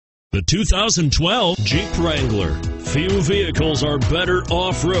The 2012 Jeep Wrangler. Few vehicles are better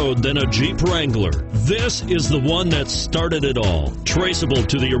off-road than a Jeep Wrangler. This is the one that started it all. Traceable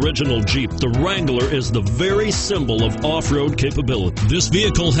to the original Jeep, the Wrangler is the very symbol of off-road capability. This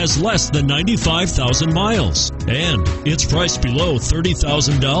vehicle has less than 95,000 miles, and it's priced below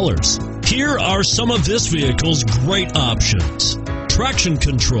 $30,000. Here are some of this vehicle's great options: traction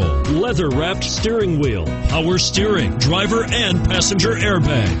control, leather-wrapped steering wheel, power steering, driver and passenger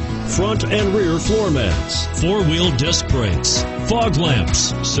airbag, front and rear floor mats, four-wheel disc brakes, fog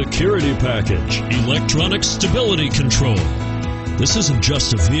lamps, security package, electronic stability control. This isn't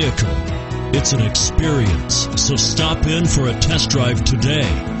just a vehicle, it's an experience. So stop in for a test drive today.